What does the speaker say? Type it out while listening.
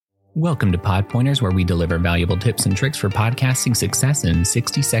Welcome to Pod Pointers, where we deliver valuable tips and tricks for podcasting success in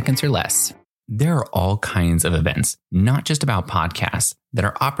 60 seconds or less. There are all kinds of events, not just about podcasts, that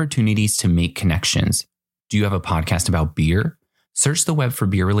are opportunities to make connections. Do you have a podcast about beer? Search the web for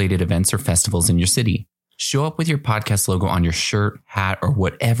beer-related events or festivals in your city. Show up with your podcast logo on your shirt, hat, or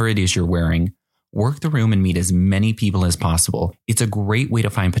whatever it is you're wearing. Work the room and meet as many people as possible. It's a great way to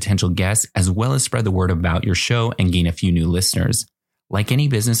find potential guests, as well as spread the word about your show and gain a few new listeners. Like any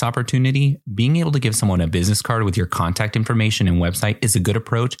business opportunity, being able to give someone a business card with your contact information and website is a good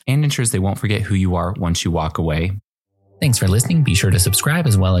approach and ensures they won't forget who you are once you walk away. Thanks for listening. Be sure to subscribe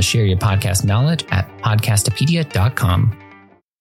as well as share your podcast knowledge at podcastopedia.com.